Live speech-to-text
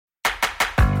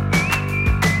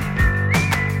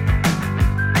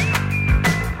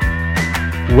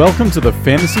Welcome to the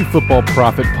Fantasy Football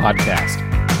Prophet Podcast,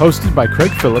 hosted by Craig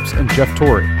Phillips and Jeff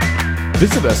Torrey.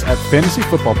 Visit us at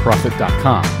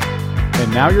fantasyfootballprophet.com.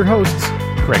 And now your hosts,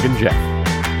 Craig and Jeff.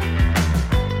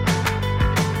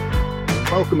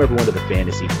 Welcome everyone to the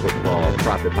Fantasy Football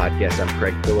Prophet Podcast. I'm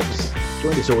Craig Phillips,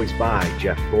 joined as always by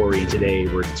Jeff Torrey. Today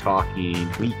we're talking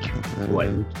week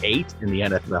 8 in the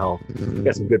NFL. We've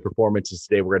got some good performances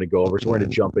today we're going to go over, so we're going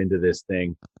to jump into this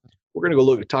thing. We're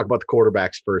going to talk about the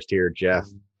quarterbacks first here, Jeff.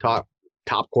 Top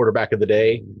quarterback of the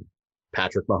day,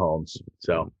 Patrick Mahomes.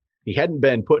 So he hadn't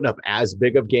been putting up as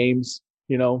big of games,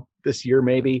 this year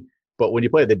maybe. But when you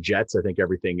play the Jets, I think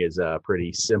everything is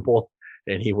pretty simple.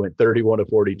 And he went 31 of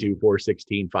 42,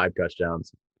 416, 5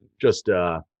 touchdowns. Just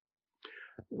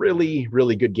really,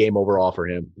 really good game overall for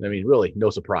him. I mean, really no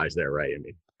surprise there, right? I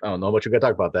mean, I don't know what you're going to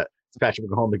talk about that. It's Patrick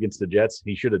Mahomes against the Jets.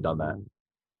 He should have done that.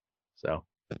 So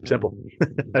simple.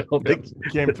 I don't think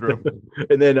came through.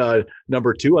 And then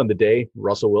number 2 on the day,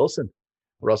 Russell Wilson.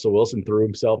 Russell Wilson threw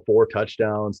himself 4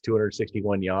 touchdowns,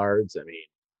 261 yards. I mean,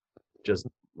 just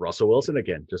Russell Wilson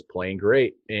again, just playing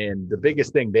great. And the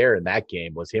biggest thing there in that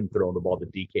game was him throwing the ball to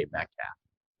DK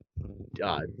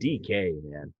Metcalf. DK,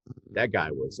 man, that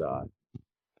guy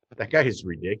is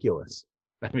ridiculous.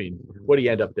 I mean, what did he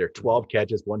end up there? 12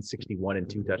 catches, 161 and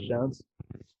 2 touchdowns.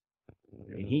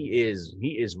 I mean, he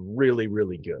is really,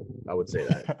 really good. I would say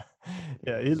that.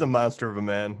 Yeah, he's a monster of a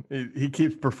man. He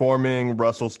keeps performing.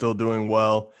 Russell's still doing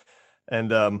well. And,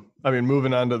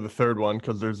 moving on to the third one,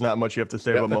 because there's not much you have to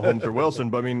say about Mahomes or Wilson.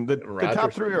 But, I mean, the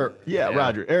top three are,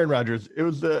 Aaron Rodgers. It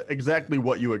was exactly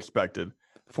what you expected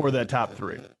for that top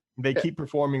three. They keep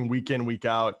performing week in, week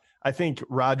out. I think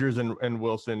Rodgers and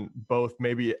Wilson both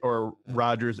or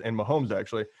Rodgers and Mahomes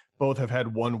actually, both have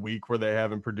had 1 week where they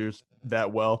haven't produced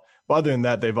that well. But other than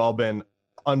that, they've all been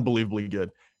unbelievably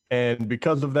good. And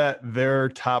because of that, their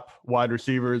top wide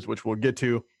receivers, which we'll get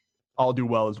to, all do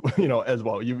well as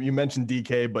well. You mentioned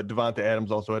DK, but Devonta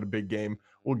Adams also had a big game.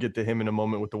 We'll get to him in a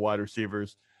moment with the wide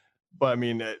receivers. But I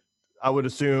mean, I would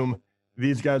assume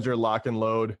these guys are lock and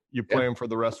load. You play them for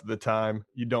the rest of the time.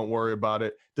 You don't worry about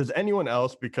it. Does anyone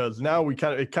else, because now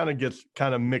it kind of gets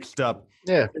mixed up.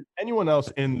 Yeah. Is anyone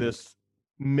else in this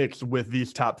mix with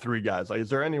these top 3 guys? Like, is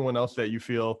there anyone else that you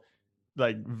feel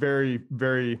like very,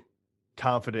 very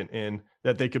confident in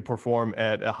that they could perform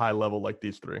at a high level like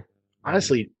these 3?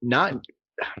 Honestly, not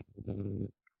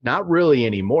really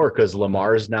anymore, because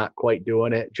Lamar's not quite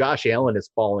doing it. Josh Allen has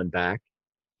fallen back.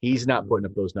 He's not putting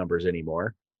up those numbers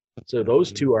anymore. So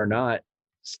those 2 are not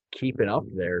keeping up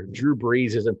there. Drew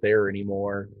Brees isn't there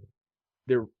anymore.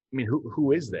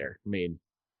 Who is there? I mean,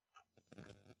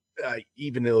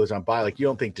 even though it's on bye, like, you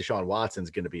don't think Deshaun Watson's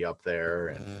going to be up there,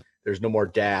 and there's no more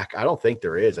Dak. I don't think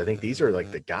there is. I think these are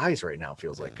like the guys right now,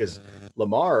 feels like, because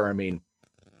Lamar, I mean,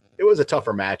 it was a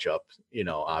tougher matchup,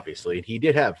 obviously. And he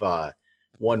did have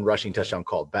 1 rushing touchdown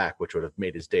called back, which would have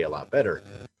made his day a lot better.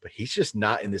 But he's just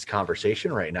not in this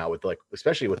conversation right now with,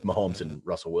 especially with Mahomes and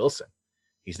Russell Wilson.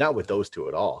 He's not with those 2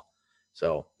 at all.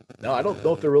 So, no, I don't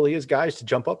know if there really is guys to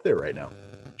jump up there right now.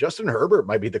 Justin Herbert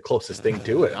might be the closest thing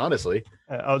to it, honestly.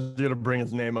 I was going to bring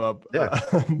his name up. Yeah.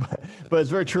 But it's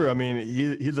very true. I mean,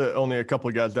 he's only a couple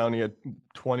of guys down. He had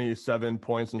 27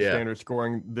 points in standard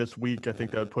scoring this week. I think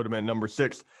that would put him at number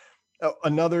 6.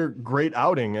 Another great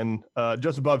outing. And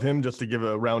just above him, just to give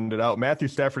a rounded out, Matthew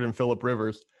Stafford and Phillip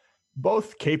Rivers,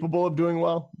 both capable of doing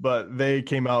well, but they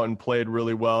came out and played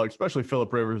really well, especially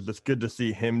Phillip Rivers. It's good to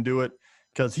see him do it,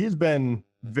 because he's been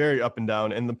very up and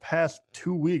down. In the past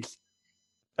 2 weeks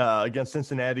against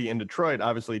Cincinnati and Detroit,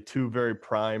 obviously 2 very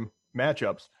prime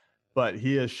matchups, but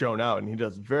he has shown out and he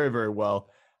does very, very well.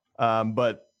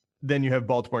 But then you have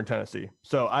Baltimore and Tennessee.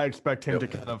 So I expect him to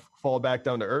kind of fall back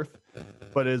down to earth,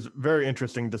 but it's very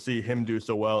interesting to see him do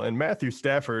so well. And Matthew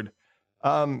Stafford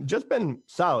just been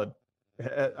solid.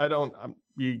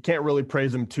 You can't really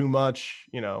praise him too much,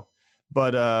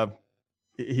 but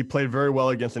he played very well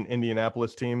against an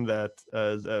Indianapolis team that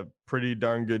is a pretty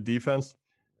darn good defense.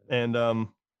 And,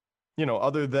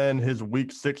 other than his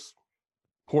week 6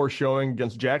 poor showing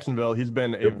against Jacksonville, he's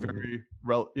been a very,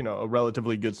 a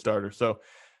relatively good starter. So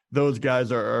those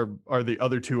guys are the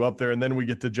other 2 up there. And then we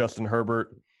get to Justin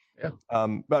Herbert. Yeah.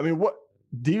 But I mean, what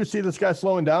do you see this guy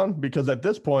slowing down? Because at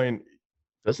this point,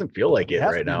 doesn't feel like it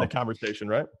right now. The conversation,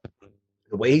 right?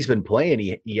 The way he's been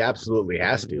playing, he absolutely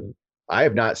has to. I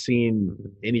have not seen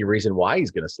any reason why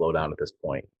he's going to slow down at this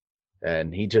point.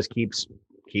 And he just keeps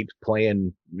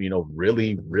playing,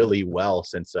 really, really well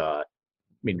since,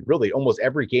 really almost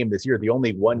every game this year. The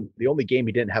only game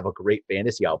he didn't have a great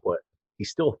fantasy output, he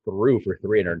still threw for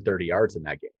 330 yards in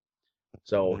that game.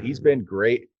 So he's been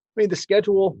great. mean, the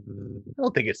schedule, I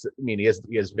don't think it's, I mean, he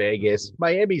has Vegas.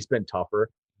 Miami's been tougher,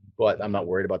 but I'm not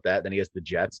worried about that. Then he has the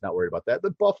Jets, not worried about that.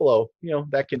 The Buffalo,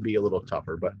 that can be a little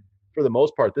tougher, but for the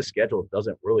most part, this schedule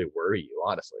doesn't really worry you,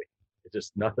 honestly. It's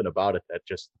just nothing about it that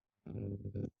just,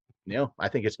 I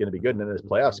think it's going to be good. And then his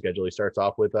playoff schedule, he starts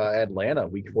off with Atlanta,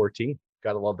 week 14.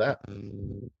 Got to love that.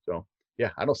 So, yeah,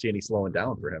 I don't see any slowing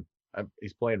down for him.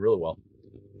 He's playing really well.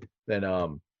 Then,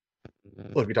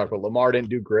 look, we talked about Lamar didn't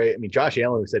do great. I mean, Josh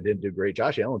Allen, we said didn't do great.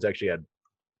 Josh Allen's actually had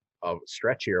a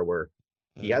stretch here where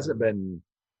he hasn't been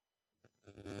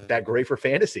that great for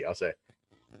fantasy, I'll say.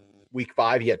 Week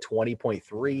 5, he had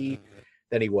 20.3.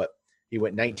 Then he went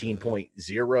 19.0,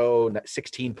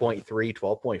 16.3,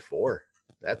 12.4.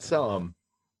 That's a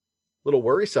little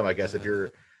worrisome, I guess, if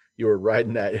you were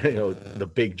riding that, the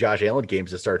big Josh Allen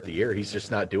games to start the year. He's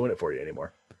just not doing it for you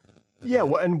anymore. Yeah,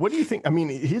 well, and what do you think? I mean,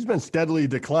 he's been steadily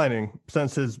declining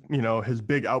since his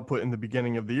big output in the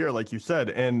beginning of the year, like you said,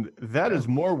 and that is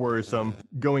more worrisome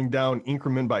going down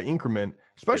increment by increment.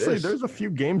 Especially there's a few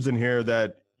games in here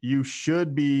that you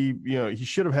should be, he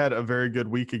should have had a very good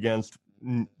week against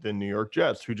the New York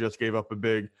Jets, who just gave up a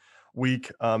big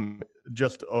week.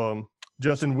 Just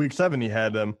in week 7 he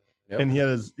had them, and he had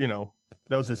his, that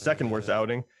was his second worst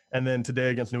outing, and then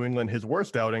today against New England, his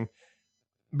worst outing.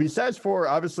 Besides for,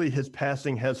 obviously, his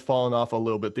passing has fallen off a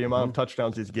little bit, the amount of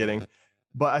touchdowns he's getting.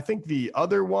 But I think the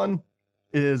other one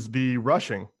is the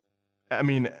rushing. I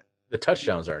mean, the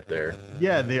touchdowns aren't there.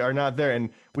 Yeah, they are not there.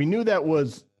 And we knew that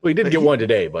was... Well, he did get one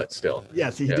today, but still.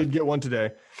 Yes, he did get one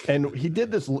today. And he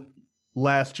did this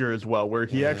last year as well, where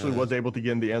he actually was able to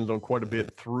get in the end zone quite a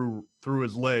bit through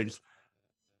his legs.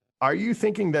 Are you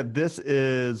thinking that this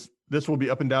will be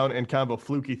up and down and kind of a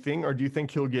fluky thing, or do you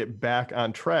think he'll get back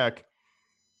on track?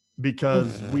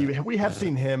 Because we have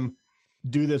seen him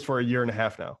do this for a year and a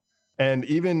half now. And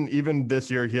even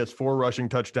this year, he has 4 rushing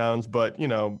touchdowns, but,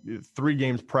 3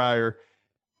 games prior,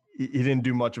 he didn't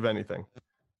do much of anything.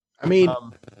 I mean,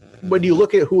 when you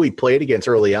look at who he played against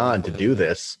early on to do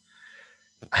this,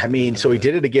 I mean, so he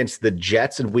did it against the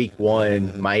Jets in week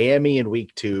 1, Miami in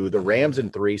week 2, the Rams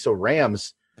in 3. So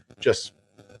Rams just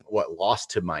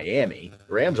lost to Miami.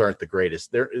 The Rams aren't the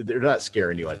greatest. They're not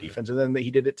scaring you on defense. And then he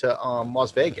did it to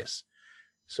Las Vegas.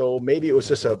 So maybe it was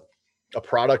just a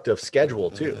product of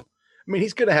schedule too. I mean,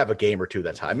 he's going to have a game or two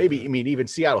that's high. Maybe, I mean, even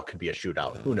Seattle could be a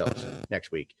shootout. Who knows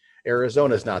next week?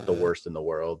 Arizona's not the worst in the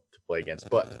world to play against,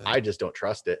 but I just don't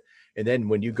trust it. And then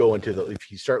when you go into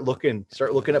if you start looking at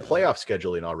playoff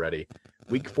scheduling already,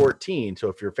 week 14. So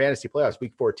if you're fantasy playoffs,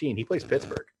 week 14, he plays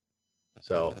Pittsburgh.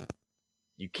 So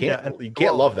you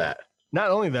can't love that.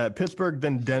 Not only that, Pittsburgh,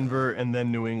 then Denver, and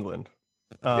then New England.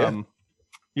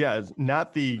 It's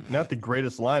not the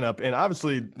greatest lineup. And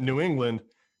obviously New England,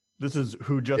 this is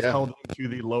who just held him to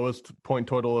the lowest point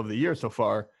total of the year so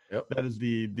far. Yep. That is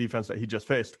the defense that he just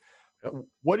faced. Yep.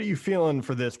 What are you feeling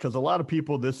for this? Because a lot of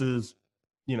people, this is,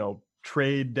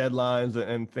 trade deadlines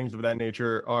and things of that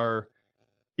nature are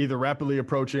either rapidly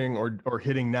approaching or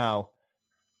hitting now.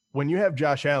 When you have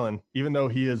Josh Allen, even though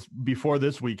he is, before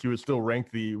this week, he was still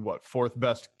ranked the 4th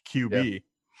best QB. Yep.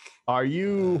 Are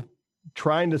you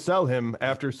trying to sell him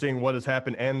after seeing what has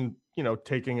happened and,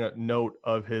 taking a note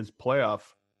of his playoff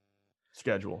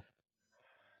schedule?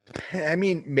 I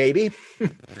mean, maybe.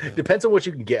 Depends on what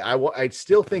you can get. I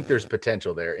still think there's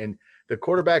potential there. And the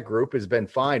quarterback group has been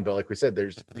fine, but like we said,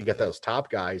 you got those top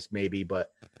guys maybe,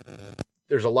 but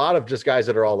there's a lot of just guys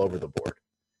that are all over the board.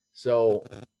 So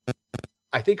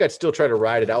I think I'd still try to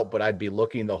ride it out, but I'd be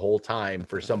looking the whole time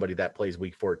for somebody that plays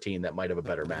week 14 that might have a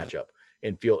better matchup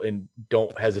and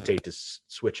don't hesitate to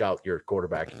switch out your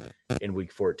quarterback in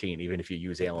week 14, even if you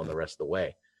use Allen the rest of the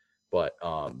way. But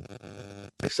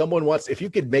if you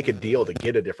could make a deal to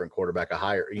get a different quarterback, a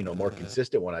higher, more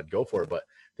consistent one, I'd go for it. But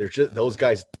there's just those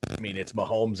guys. I mean, it's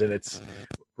Mahomes and it's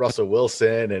Russell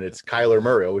Wilson and it's Kyler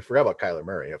Murray. Oh, we forgot about Kyler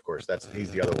Murray, of course.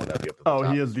 He's the other one that'd be up at the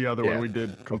top. He is the other one. We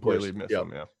did completely miss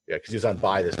him. Yeah, because he was on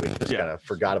bye this week. Just kind of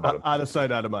forgot about him. Out of sight,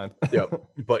 out of mind.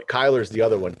 But Kyler's the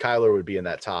other one. Kyler would be in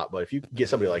that top. But if you get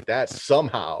somebody like that,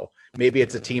 somehow, maybe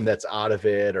it's a team that's out of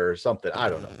it or something. I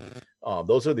don't know.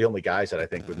 Those are the only guys that I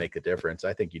think would make the difference.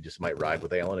 I think you just might ride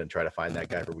with Allen and try to find that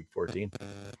guy for week 14.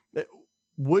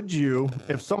 Would you,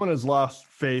 if someone has lost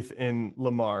faith in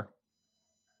Lamar,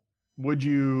 would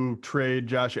you trade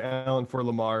Josh Allen for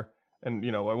Lamar? And,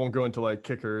 I won't go into like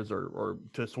kickers or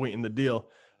to sweeten the deal,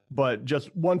 but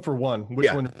just one for one.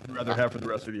 Which one would you rather have for the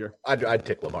rest of the year? I'd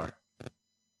take Lamar.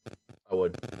 I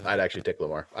would. I'd actually take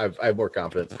Lamar. I have more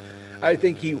confidence. I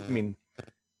think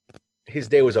his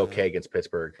day was okay against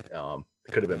Pittsburgh.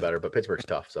 Could have been better, but Pittsburgh's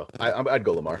tough. So I'd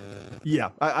go Lamar. Yeah,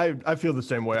 I feel the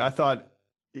same way. I thought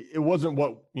it wasn't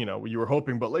what, you were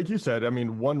hoping, but like you said, I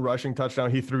mean, 1 rushing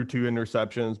touchdown, he threw 2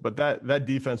 interceptions, but that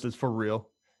defense is for real.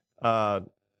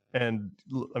 And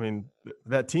I mean,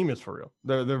 that team is for real.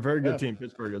 They're a very good team.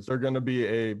 Pittsburgh is. They're going to be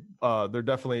they're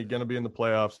definitely going to be in the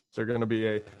playoffs. They're going to be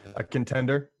a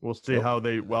contender. We'll see what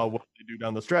they do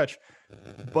down the stretch.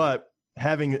 But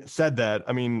having said that,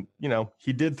 I mean,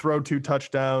 he did throw 2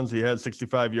 touchdowns. He had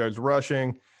 65 yards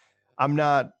rushing. I'm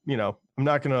not going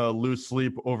to lose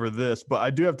sleep over this, but I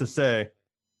do have to say,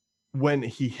 when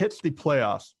he hits the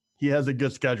playoffs, he has a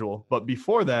good schedule, but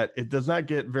before that, it doesn't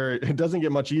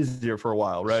get much easier for a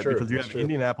while, right? Because you have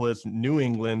Indianapolis, New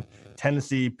England,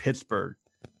 Tennessee, Pittsburgh.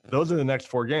 Those are the next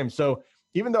 4 games. So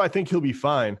even though I think he'll be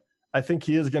fine, I think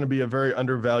he is going to be a very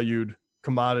undervalued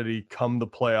commodity come the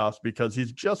playoffs, because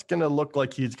he's just going to look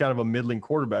like he's kind of a middling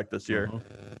quarterback this year.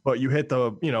 But you hit the,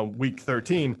 week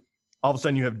 13, all of a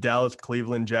sudden you have Dallas,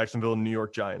 Cleveland, Jacksonville, and New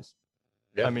York Giants.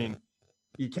 I mean,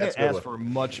 you can't ask for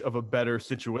much of a better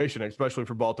situation, especially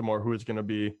for Baltimore, who is going to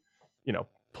be,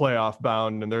 playoff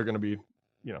bound, and they're going to be,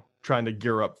 trying to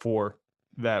gear up for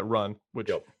that run, which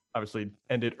obviously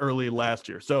ended early last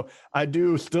year. So I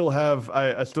do still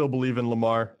I still believe in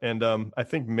Lamar, and I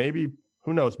think maybe,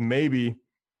 who knows, maybe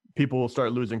people will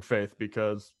start losing faith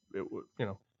because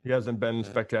he hasn't been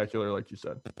spectacular, like you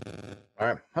said. All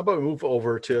right. How about we move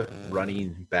over to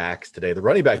running backs today? The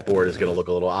running back board is going to look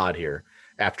a little odd here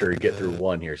after we get through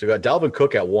 1 here. So we got Dalvin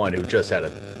Cook at 1, who just had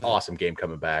an awesome game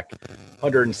coming back.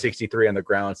 163 on the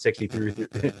ground, 63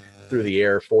 through the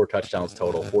air, 4 touchdowns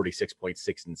total,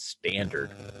 46.6 in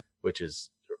standard, which is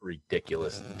a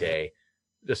ridiculous day.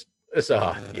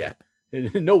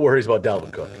 No worries about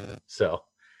Dalvin Cook. So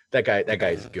that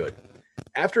guy's good.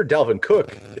 After Dalvin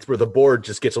Cook, it's where the board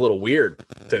just gets a little weird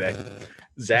today.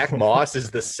 Zach Moss is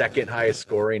the second highest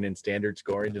scoring in standard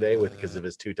scoring today because of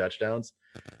his 2 touchdowns.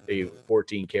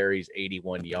 14 carries,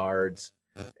 81 yards.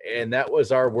 And that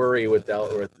was our worry with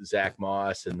Zach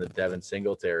Moss and the Devin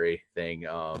Singletary thing,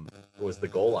 was the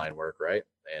goal line work, right?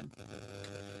 And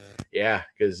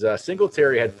because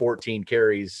Singletary had 14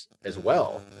 carries as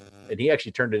well, and he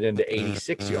actually turned it into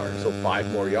 86 yards, so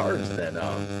 5 more yards than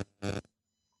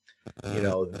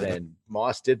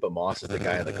Moss did, but Moss is the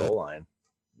guy on the goal line.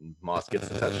 Moss gets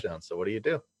the touchdown. So what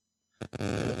do?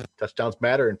 Touchdowns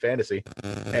matter in fantasy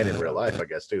and in real life, I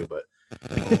guess, too. But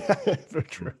very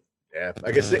true. Yeah,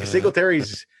 I guess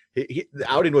Singletary's the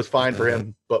outing was fine for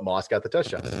him, but Moss got the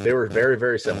touchdowns. They were very,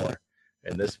 very similar.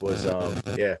 And this was,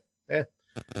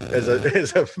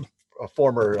 as a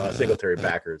former Singletary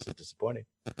backer, it's disappointing.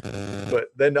 But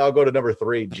then I'll go to number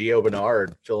 3, Gio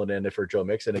Bernard, filling in for Joe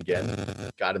Mixon again.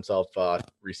 Got himself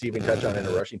receiving touchdown and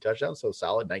a rushing touchdown, so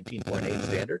solid 19.8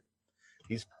 standard.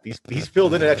 He's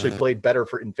filled in and actually played better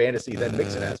in fantasy than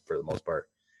Mixon has for the most part,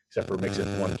 except for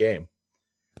Mixon's 1 game.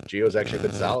 Gio's actually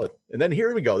been solid. And then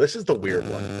here we go. This is the weird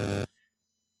one.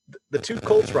 The 2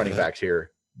 Colts running backs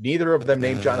here, neither of them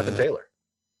named Jonathan Taylor.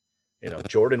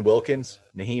 Jordan Wilkins,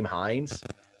 Nyheim Hines.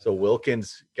 So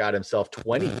Wilkins got himself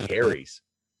 20 carries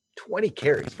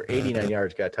for 89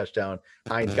 yards, got a touchdown.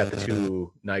 Hines got the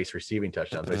 2 nice receiving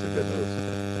touchdowns, made some good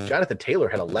moves. Jonathan Taylor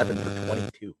had 11 for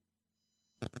 22.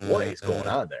 What is going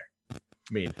on there?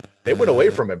 I mean, they went away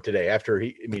from him today after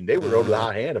they were over the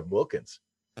hot hand of Wilkins.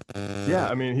 Yeah,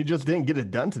 I mean, he just didn't get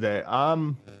it done today.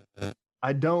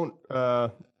 I don't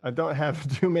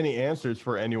have too many answers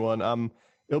for anyone.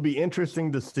 It'll be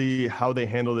interesting to see how they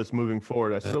handle this moving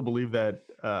forward. I still believe that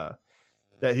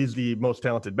he's the most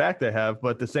talented back they have, but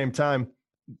at the same time,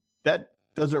 that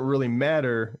doesn't really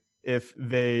matter if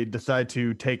they decide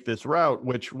to take this route,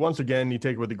 which once again, you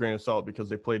take it with a grain of salt because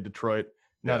they played Detroit,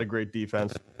 not a great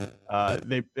defense.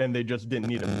 They just didn't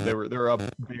need him. They're up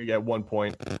big at one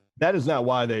point. That is not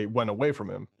why they went away from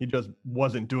him. He just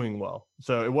wasn't doing well.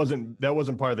 So that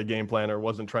wasn't part of the game plan, or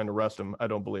wasn't trying to rest him, I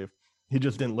don't believe. He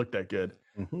just didn't look that good.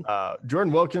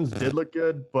 Jordan Wilkins did look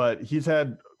good, but he's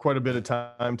had quite a bit of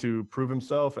time to prove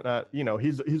himself. And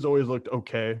he's always looked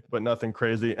okay, but nothing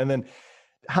crazy. And then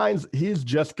Hines, he's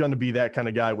just going to be that kind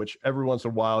of guy, which every once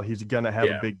in a while he's going to have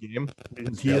a big game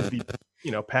because he is the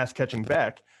pass catching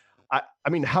back. I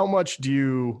mean, how much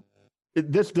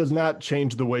this does not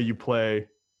change the way you play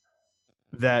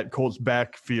that Colts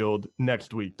backfield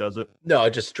next week, does it? No,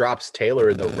 it just drops Taylor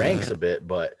in the ranks a bit,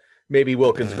 but maybe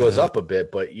Wilkins goes up a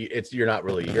bit, but you're not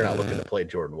looking to play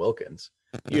Jordan Wilkins.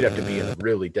 You'd have to be in a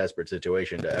really desperate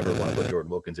situation to ever want to put Jordan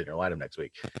Wilkins in your lineup next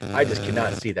week. I just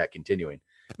cannot see that continuing.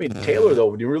 I mean, Taylor, though,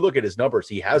 when you look at his numbers,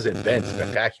 he hasn't been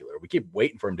spectacular. We keep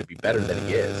waiting for him to be better than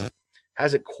he is.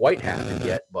 Hasn't quite happened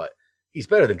yet, but he's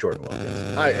better than Jordan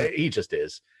Wilkins. He just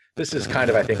is. This is kind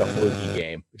of, I think, a fluky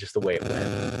game, just the way it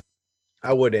went.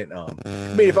 I wouldn't. I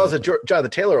mean, if I was a Jonathan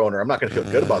Taylor owner, I'm not going to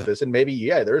feel good about this. And maybe,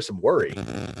 yeah, there is some worry,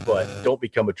 but don't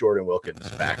become a Jordan Wilkins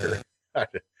backer.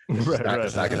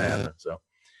 It's not going to happen. So,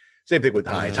 same thing with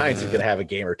Hines. Hines is going to have a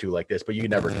game or two like this, but you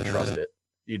never can trust it.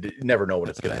 You never know when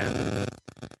it's going to happen.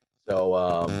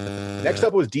 So, next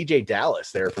up was DJ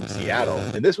Dallas there from Seattle,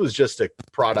 and this was just a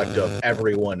product of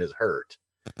everyone is hurt.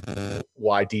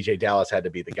 Why DJ Dallas had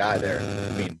to be the guy there?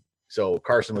 I mean. So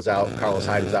Carson was out, Carlos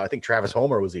Hyde was out. I think Travis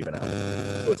Homer was even out.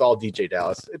 So it's all DJ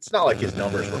Dallas. It's not like his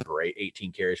numbers were great.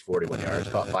 18 carries, 41 yards,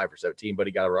 caught 5 for 17, but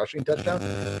he got a rushing touchdown,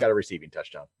 got a receiving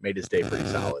touchdown. Made his day pretty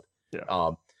solid.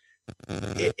 Yeah.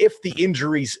 If the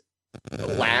injuries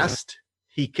last,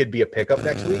 he could be a pickup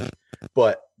next week.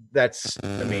 But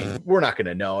we're not going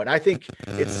to know. And I think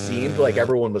it seemed like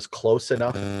everyone was close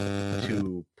enough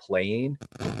to playing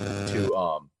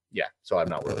to so I'm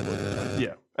not really looking at that.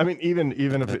 Yeah. I mean, even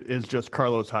if it is just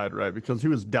Carlos Hyde, right? Because he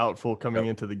was doubtful coming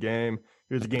into the game.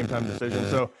 It was a game time decision.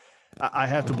 So I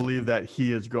have to believe that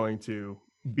he is going to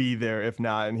be there. If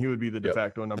not, and he would be the de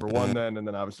facto number one then. And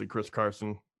then obviously Chris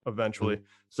Carson eventually.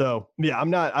 So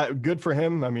yeah, good for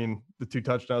him. I mean, the 2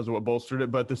 touchdowns are what bolstered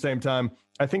it. But at the same time,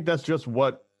 I think that's just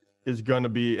what is going to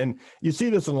be. And you see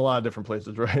this in a lot of different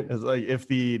places, right? It's like if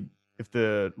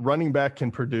the running back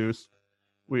can produce,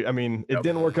 it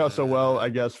didn't work out so well, I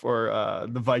guess, for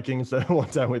the Vikings. One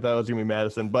time we thought it was going to be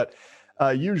Madison. But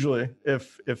usually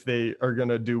if they are going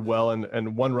to do well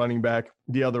and one running back,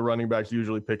 the other running backs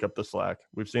usually pick up the slack.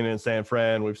 We've seen it in San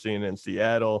Fran. We've seen it in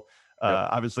Seattle.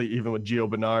 Obviously, even with Gio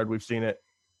Bernard, we've seen it.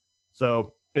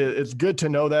 So it's good to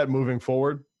know that moving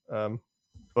forward.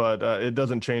 But it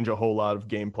doesn't change a whole lot of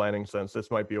game planning since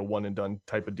this might be a one-and-done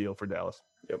type of deal for Dallas.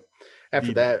 Yep.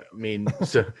 After that, I mean,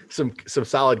 some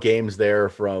solid games there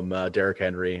from Derrick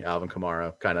Henry, Alvin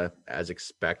Kamara, kind of as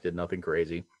expected, nothing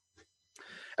crazy.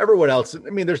 Everyone else, I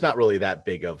mean, there's not really that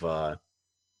big of not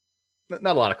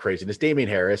a lot of craziness. Damian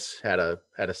Harris had a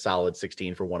solid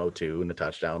 16 for 102 and a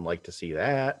touchdown. Like to see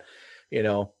that.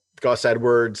 Gus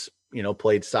Edwards,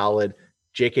 played solid.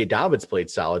 J.K. Dobbins played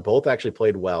solid. Both actually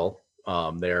played well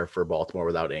there for Baltimore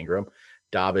without Ingram.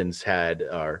 Dobbins had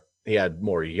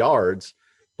more yards,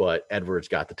 but Edwards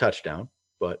got the touchdown.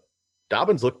 But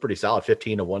Dobbins looked pretty solid,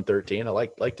 15 of 113. I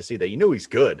like to see that. He's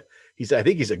good. I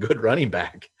think he's a good running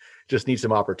back. Just needs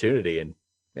some opportunity, and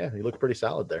yeah, he looked pretty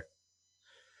solid there.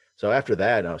 So after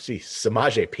that,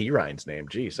 Samaje Perine's name.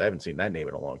 Jeez, I haven't seen that name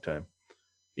in a long time.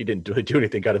 He didn't really do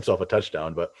anything, got himself a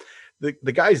touchdown, but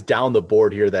the guys down the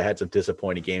board here that had some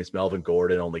disappointing games. Melvin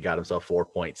Gordon only got himself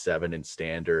 4.7 in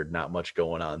standard. Not much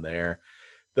going on there.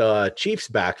 The Chiefs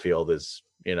backfield is,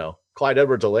 Clyde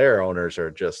Edwards-Helaire owners are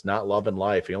just not loving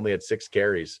life. He only had 6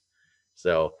 carries.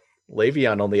 So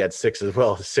Le'Veon only had 6 as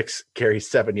well. 6 carries,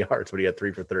 7 yards, but he had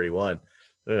 3 for 31.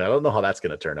 I don't know how that's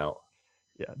going to turn out.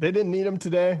 Yeah, they didn't need him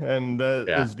today, and that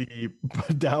is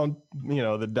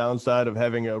the downside of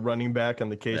having a running back on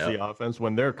the KC offense.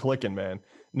 When they're clicking, man,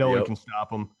 no one can stop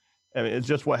them. I mean, it's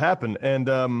just what happened. And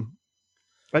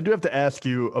I do have to ask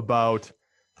you about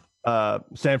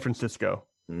San Francisco.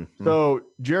 Mm-hmm. So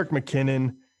Jerick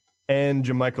McKinnon and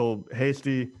JaMycal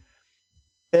Hasty,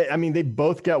 I mean, they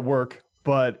both got work,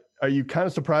 but are you kind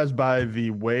of surprised by the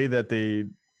way that they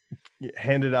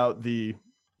handed out the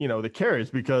carries?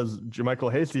 Because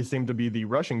JaMycal Hasty seemed to be the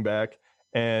rushing back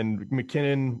and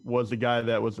McKinnon was the guy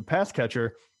that was the pass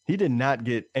catcher. He did not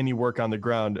get any work on the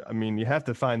ground. I mean, you have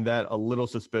to find that a little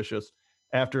suspicious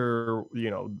after,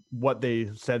 what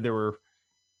they said they were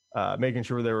making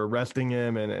sure they were resting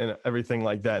him and everything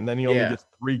like that. And then he only gets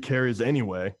 3 carries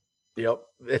anyway. Yep.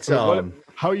 It's how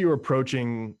are you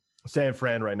approaching San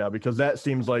Fran right now? Because that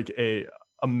seems like a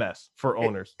mess for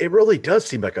owners. It really does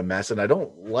seem like a mess, and I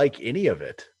don't like any of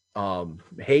it.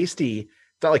 Hasty,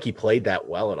 it's not like he played that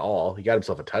well at all. He got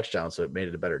himself a touchdown, so it made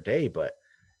it a better day. But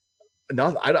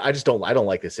no, I just don't. I don't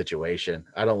like this situation.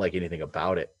 I don't like anything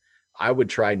about it. I would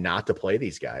try not to play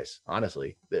these guys.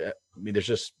 Honestly, I mean, there's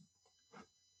just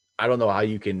I don't know how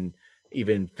you can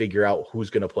even figure out who's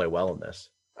going to play well in this.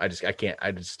 I can't.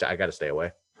 I got to stay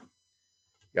away.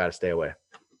 Got to stay away.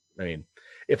 I mean,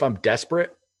 if I'm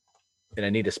desperate and I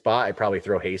need a spot, I'd probably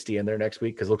throw Hasty in there next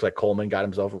week because it looks like Coleman got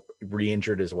himself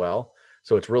re-injured as well.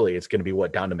 So it's going to be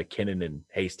down to McKinnon and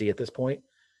Hasty at this point.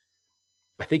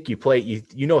 I think you play,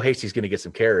 Hasty's going to get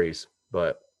some carries,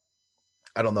 but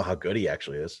I don't know how good he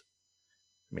actually is.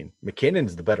 I mean,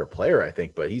 McKinnon's the better player, I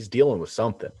think, but he's dealing with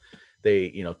something.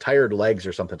 Tired legs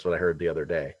or something's what I heard the other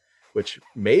day, which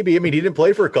maybe, he didn't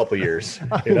play for a couple of years.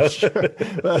 Sure.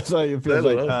 That's why it feels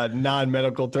like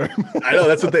non-medical term. I know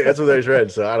that's what they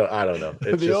read. So I don't know.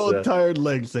 It's the old tired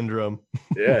leg syndrome.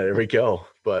 Yeah, there we go.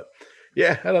 But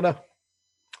yeah, I don't know.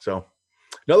 So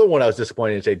Another one I was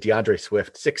disappointed in today, DeAndre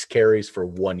Swift, 6 carries for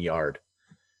 1 yard.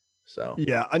 So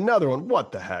yeah, another one.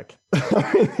 What the heck?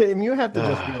 I mean, you have to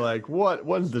just be like, what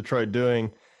is Detroit doing?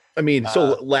 I mean,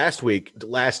 so last week,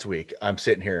 I'm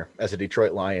sitting here as a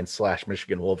Detroit Lions /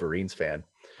 Michigan Wolverines fan.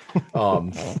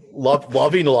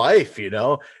 Loving life,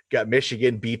 got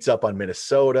Michigan beats up on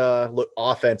Minnesota.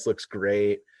 Offense looks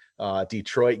great.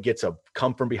 Detroit gets a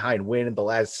come from behind win in the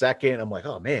last second. I'm like,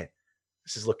 oh man,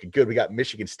 this is looking good. We got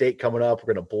Michigan State coming up.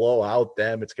 We're going to blow out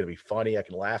them. It's going to be funny. I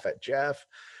can laugh at Jeff.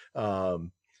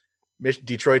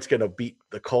 Detroit's going to beat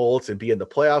the Colts and be in the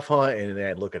playoff hunt. And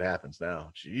then look what happens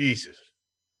now. Jesus.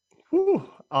 Whew.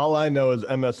 All I know is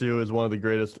MSU is one of the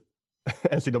greatest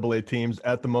NCAA teams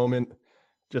at the moment.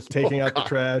 Just taking out the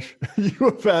trash. U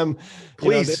of M.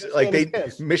 Please,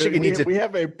 Michigan needs we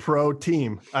have a pro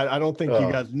team. I don't think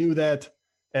you guys knew that.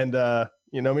 And,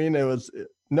 you know what I mean? It was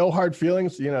no hard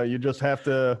feelings. You just have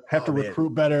to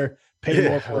recruit better, pay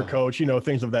more for a coach,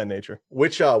 things of that nature.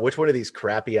 Which one of these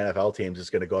crappy NFL teams is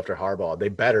going to go after Harbaugh? They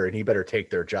better, and he better take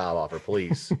their job offer,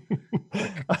 please.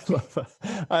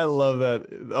 I love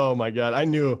that. Oh my God.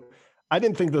 I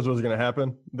didn't think this was going to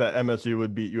happen, that MSU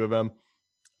would beat U of M.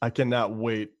 I cannot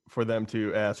wait for them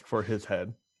to ask for his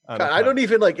head. I don't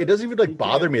even it doesn't even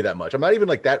bother me that much. I'm not even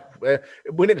like that.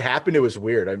 When it happened, it was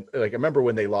weird. I remember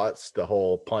when they lost the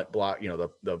whole punt block,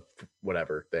 the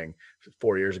whatever thing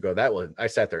 4 years ago. That one, I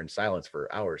sat there in silence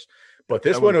for hours, but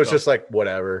this one was just like,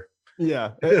 whatever.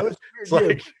 Yeah. It was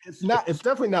weird. It's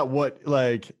definitely not what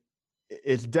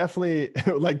it's definitely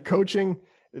like coaching.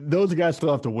 Those guys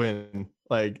still have to win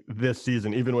this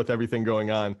season, even with everything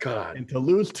going on. God. And to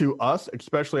lose to us,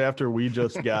 especially after we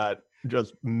just got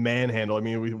just manhandled. I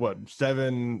mean,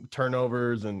 7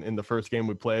 turnovers, and in the first game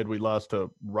we played, we lost to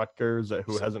Rutgers,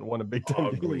 who hasn't won a Big Ten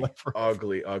game.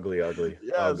 Ugly. Yeah, ugly.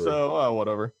 So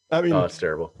whatever. I mean, it's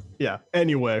terrible. Yeah.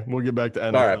 Anyway, we'll get back to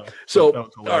NFL. All right.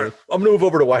 So I'm going to move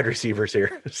over to wide receivers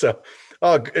here. So,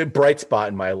 a bright spot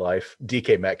in my life,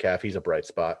 DK Metcalf. He's a bright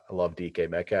spot. I love DK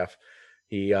Metcalf.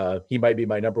 He might be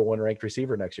my number 1 ranked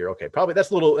receiver next year. Okay, probably that's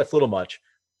a little much.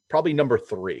 Probably number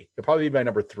 3. He'll probably be my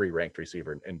number 3 ranked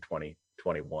receiver in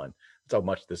 2021. That's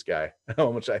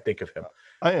how much I think of him.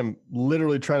 I am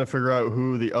literally trying to figure out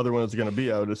who the other one is going to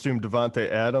be. I would assume Devontae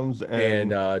Adams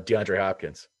and DeAndre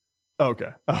Hopkins. Okay.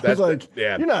 I was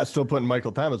you're not still putting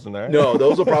Michael Thomas in there. No,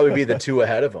 those will probably be the 2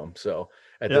 ahead of him. So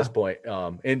at this point,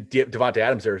 and Devontae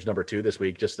Adams there is number 2 this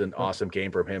week. Just an awesome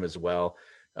game from him as well.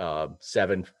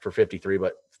 7 for 53,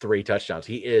 but 3 touchdowns.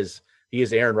 He is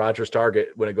Aaron Rodgers' target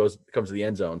when it comes to the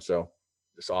end zone. So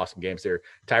just awesome games there.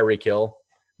 Tyreek Hill,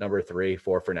 number 3,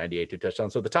 4 for 98, 2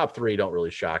 touchdowns. So the top 3 don't really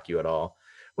shock you at all.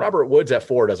 Robert Woods at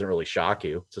 4 doesn't really shock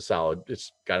you. It's a solid.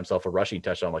 It's got himself a rushing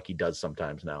touchdown like he does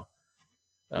sometimes now.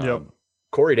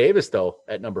 Corey Davis, though,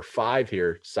 at number 5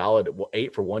 here, solid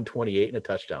 8 for 128 and a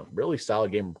touchdown. Really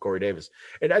solid game from Corey Davis.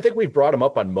 And I think we've brought him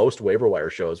up on most waiver wire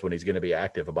shows when he's going to be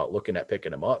active about looking at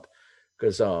picking him up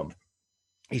because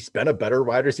he's been a better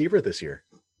wide receiver this year.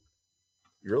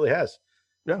 He really has.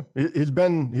 Yeah, he's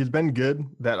been good.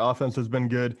 That offense has been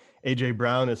good. A.J.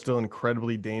 Brown is still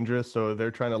incredibly dangerous, so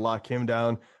they're trying to lock him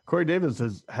down. Corey Davis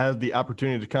has had the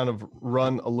opportunity to kind of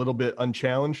run a little bit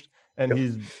unchallenged, and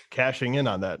he's cashing in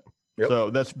on that. Yep. So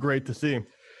that's great to see.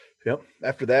 Yep.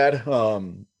 After that,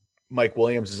 Mike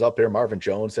Williams is up there. Marvin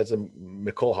Jones, that's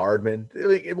Mecole Hardman.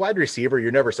 Wide receiver,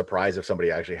 you're never surprised if somebody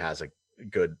actually has a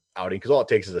good outing because all it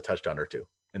takes is a touchdown or 2,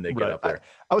 and they get up there.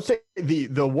 I would say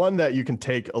the one that you can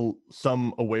take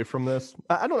some away from this.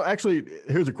 I don't actually.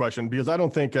 Here's a question because I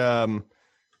don't think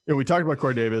we talked about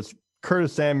Corey Davis,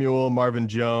 Curtis Samuel, Marvin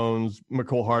Jones,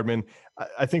 Mecole Hardman.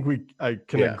 I think I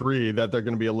can agree that they're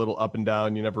going to be a little up and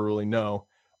down. You never really know.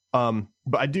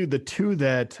 But I do the 2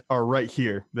 that are right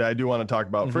here that I do want to talk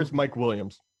about. Mm-hmm. First, Mike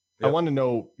Williams. Yep. I want to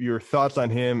know your thoughts on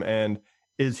him, and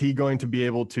is he going to be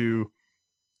able to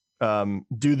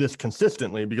do this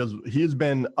consistently? Because he's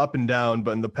been up and down,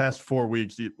 but in the past 4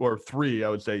 weeks or 3, I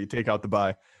would say, you take out the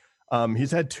bye.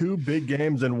 He's had 2 big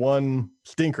games and 1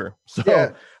 stinker. So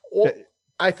yeah. Well,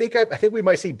 I think we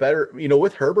might see better,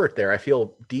 with Herbert there. I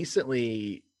feel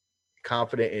decently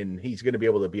confident in he's going to be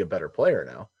able to be a better player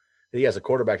now. He has a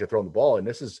quarterback to throw him the ball. And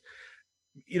this is,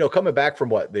 coming back from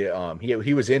what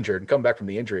he was injured and coming back from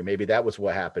the injury. Maybe that was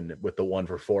what happened with the 1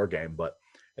 for 4 game, but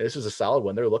this is a solid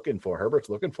one. They're looking for Herbert's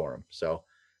looking for him. So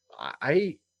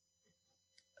it's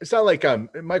not like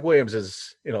Mike Williams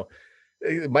is,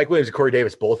 Mike Williams and Corey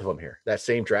Davis, both of them here, that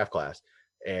same draft class.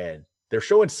 And they're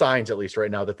showing signs at least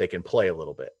right now that they can play a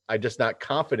little bit. I'm just not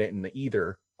confident in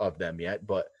either of them yet,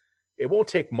 but it won't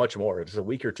take much more. It's a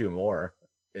week or 2 more.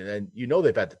 And then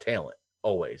they've had the talent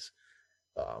always.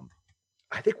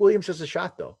 I think Williams has a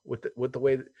shot though with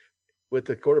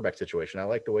the quarterback situation. I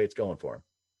like the way it's going for him.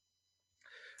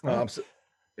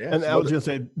 And I was going to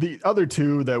say the other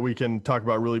two that we can talk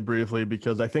about really briefly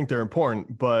because I think they're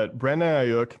important, but Brandon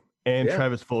Aiyuk and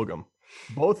Travis Fulgham,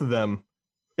 both of them.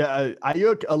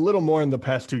 Aiyuk a little more in the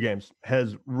past 2 games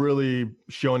has really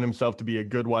shown himself to be a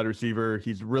good wide receiver.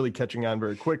 He's really catching on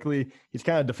very quickly. He's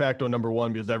kind of de facto number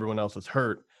 1 because everyone else is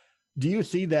hurt. Do you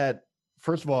see that,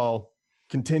 first of all,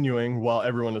 continuing while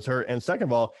everyone is hurt? And second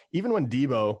of all, even when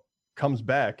Debo comes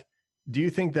back, do you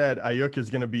think that Aiyuk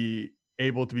is going to be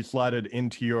able to be slotted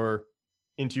into your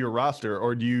roster,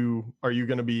 or are you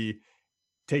going to be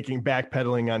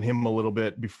backpedaling on him a little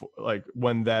bit before, like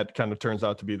when that kind of turns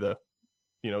out to be the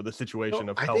situation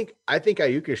of health? I think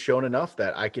Aiyuk has shown enough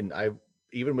that I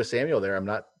even with Samuel there, I'm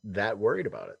not that worried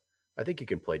about it. I think you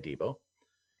can play Debo,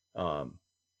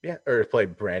 or play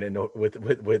Brandon with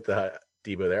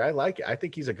Debo there. I like it. I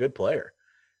think he's a good player,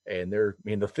 and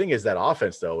the thing is that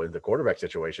offense though in the quarterback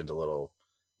situation's a little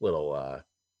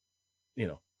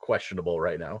questionable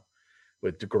right now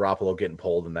with Garoppolo getting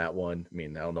pulled in that one. I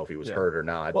mean, I don't know if he was hurt or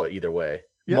not, but either way,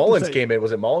 Mullins came in.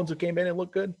 Was it Mullins who came in and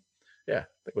looked good? Yeah,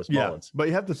 I think it was Mullins. But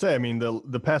you have to say, I mean,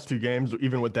 the past 2 games,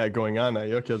 even with that going on,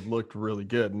 Aiyuk has looked really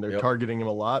good, and they're targeting him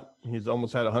a lot. He's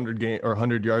almost had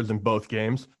 100 yards in both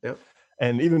games. Yep.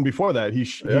 And even before that, he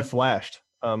flashed.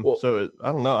 So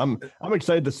I don't know. I'm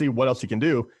excited to see what else he can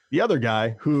do. The other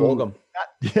guy who,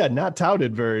 not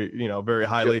touted very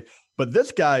highly, but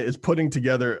this guy is putting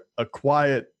together a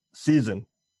quiet season,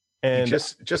 and he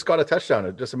just got a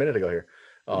touchdown just a minute ago here.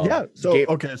 So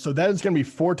that is going to be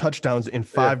 4 touchdowns in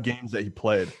 5 games that he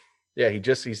played. Yeah,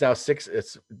 he's now 6.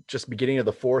 It's just beginning of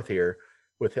the 4th here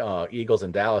with Eagles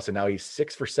and Dallas, and now he's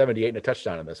 6 for 78 and a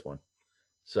touchdown in this one.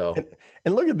 So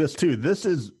and look at this too. This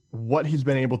is what he's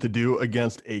been able to do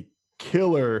against a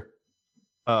killer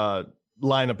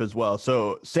lineup as well.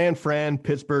 So San Fran,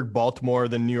 Pittsburgh, Baltimore,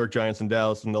 then New York Giants and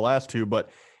Dallas in the last 2,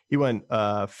 but he went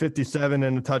 57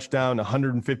 and a touchdown,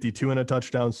 152 and a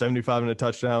touchdown, 75 and a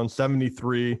touchdown,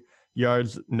 73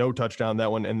 yards, no touchdown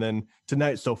that one. And then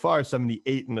tonight so far,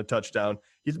 78 and a touchdown.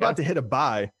 He's about to hit a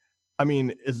bye. I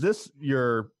mean, is this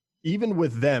even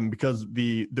with them, because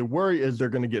the worry is they're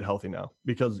going to get healthy now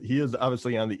because he is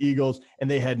obviously on the Eagles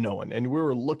and they had no one. And we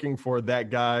were looking for that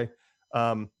guy.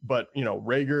 But,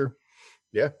 Rager,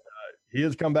 he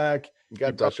has come back. He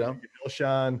got a touchdown.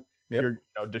 Deshaun.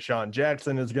 Deshaun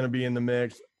Jackson is going to be in the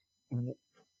mix.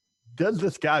 Does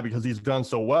this guy, because he's done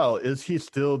so well, is he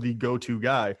still the go-to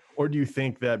guy? Or do you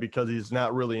think that because he's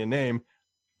not really a name,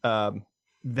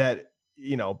 that,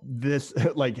 this,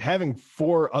 like having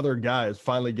 4 other guys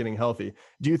finally getting healthy,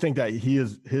 do you think that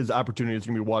his opportunity is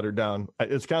going to be watered down?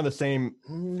 It's kind of the same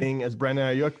thing as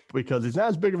Brandon Aiyuk because he's not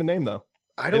as big of a name though.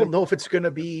 I don't know if it's going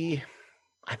to be.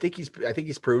 I think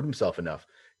he's proved himself enough.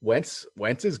 Wentz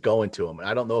is going to him, and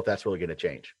I don't know if that's really going to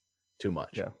change too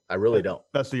much. Yeah, I really don't.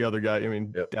 That's the other guy. I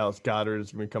mean, Dallas Goedert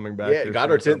is going to be coming back. Yeah,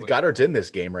 Goddard's in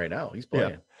this game right now. He's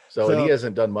playing. Yeah. So and he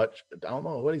hasn't done much. I don't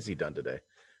know. What has he done today?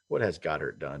 What has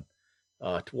Goddard done?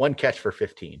 1 catch for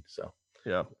 15. So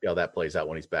see how that plays out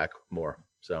when he's back more.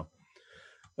 So,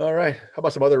 all right. How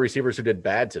about some other receivers who did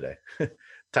bad today?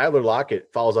 Tyler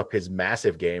Lockett follows up his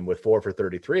massive game with 4 for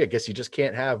 33. I guess you just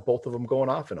can't have both of them going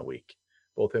off in a week.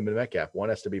 Both him and Metcalf. One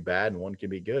has to be bad and one can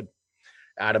be good.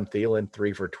 Adam Thielen,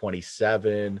 3 for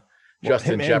 27.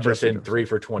 Justin Jefferson, 3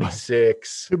 for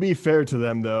 26. To be fair to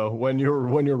them, though, when your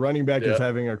running back is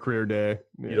having a career day,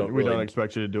 we don't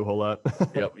expect you to do a whole lot.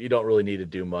 You don't really need to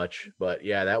do much. But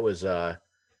yeah, that was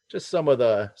just some of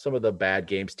the bad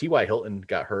games. T.Y. Hilton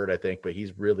got hurt, I think, but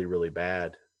he's really, really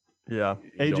bad. Yeah.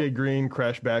 AJ Green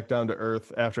crashed back down to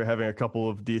earth after having a couple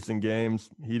of decent games.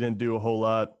 He didn't do a whole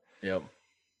lot. Yep.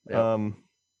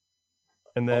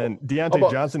 And then Deontay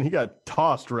Johnson, he got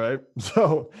tossed, right?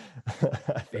 So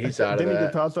he's out of that. Didn't he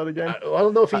get tossed out again? I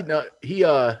don't know if he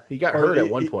got hurt at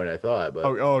one point, I thought. But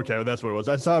okay, well, that's what it was.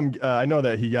 I saw him. I know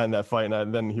that he got in that fight,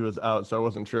 and then he was out, so I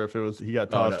wasn't sure if it was he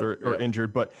got tossed or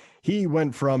injured. But he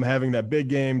went from having that big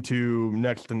game to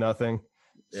next to nothing.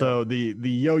 Yeah. So the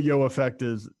yo-yo effect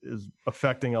is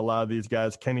affecting a lot of these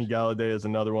guys. Kenny Galladay is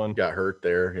another one. Got hurt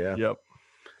there, yeah. Yep.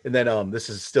 And then this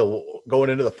is still going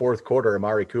into the 4th quarter.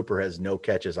 Amari Cooper has no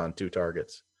catches on 2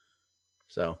 targets.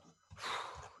 So,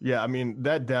 yeah, I mean,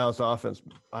 that Dallas offense,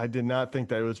 I did not think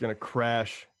that it was going to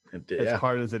crash as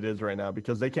hard as it is right now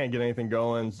because they can't get anything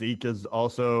going. Zeke is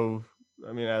also,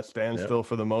 at standstill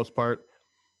for the most part.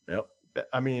 Yep.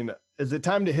 I mean, is it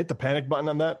time to hit the panic button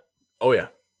on that? Oh, yeah.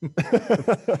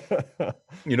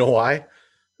 You know why?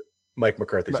 Mike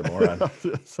McCarthy's a moron.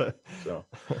 So,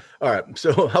 all right.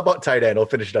 So how about tight end? I'll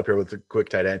finish it up here with a quick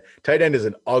tight end. Tight end is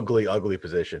an ugly, ugly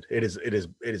position. It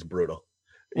is brutal.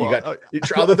 You got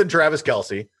other than Travis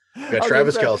Kelce. You got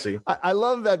Travis Kelce. I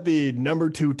love that the number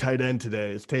 2 tight end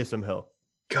today is Taysom Hill.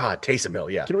 God, Taysom Hill.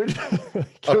 Yeah. Can we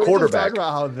a quarterback. Talk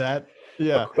about how that?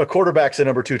 Yeah. A quarterback's a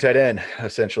number 2 tight end,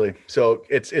 essentially. So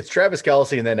it's Travis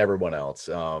Kelce and then everyone else.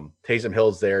 Taysom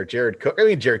Hill's there. Jared Cook,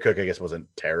 I guess, wasn't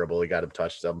terrible. He got a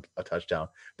touchdown. But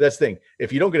that's the thing.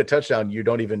 If you don't get a touchdown, you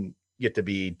don't even get to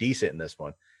be decent in this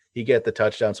one. He get the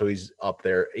touchdown, so he's up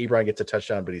there. Ebron gets a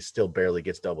touchdown, but he still barely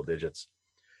gets double digits.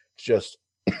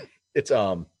 It's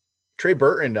Trey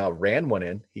Burton ran one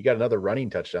in. He got another running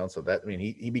touchdown, so that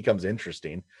he becomes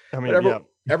interesting.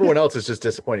 Everyone else is just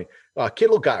disappointing.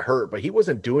 Kittle got hurt, but he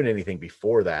wasn't doing anything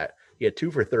before that. He had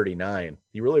 2 for 39.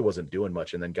 He really wasn't doing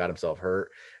much, and then got himself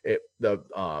hurt.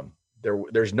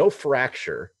 There's no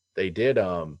fracture. They did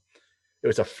it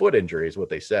was a foot injury, is what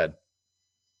they said,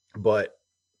 but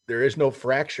there is no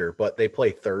fracture. But they play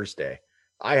Thursday.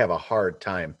 I have a hard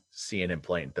time seeing him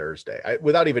playing Thursday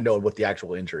without even knowing what the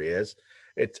actual injury is.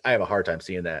 I have a hard time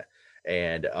seeing that.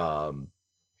 And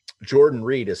Jordan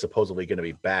Reed is supposedly going to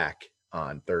be back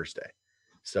on Thursday.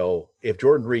 So if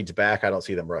Jordan Reed's back, I don't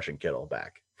see them rushing Kittle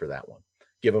back for that one.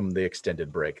 Give him the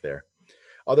extended break there.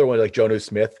 Other ones like Jonnu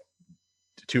Smith,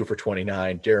 2 for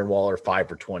 29. Darren Waller, 5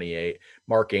 for 28.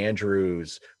 Mark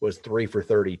Andrews was 3 for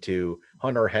 32.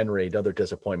 Hunter Henry, another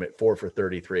disappointment, 4 for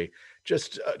 33.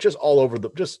 Just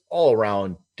all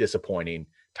around disappointing.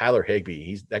 Tyler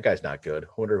Higbee, that guy's not good. I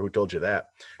wonder who told you that.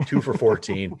 2 for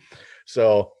 14.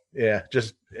 So yeah,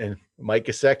 and Mike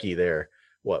Gesicki there.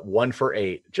 1 for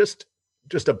 8. Just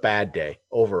a bad day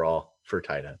overall for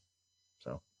tight end.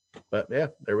 So, but yeah,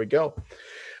 there we go.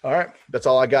 All right, that's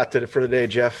all I got for today,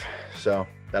 Jeff. So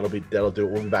that'll do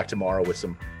it. We'll be back tomorrow with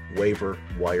some waiver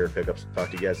wire pickups.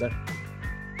 Talk to you guys then.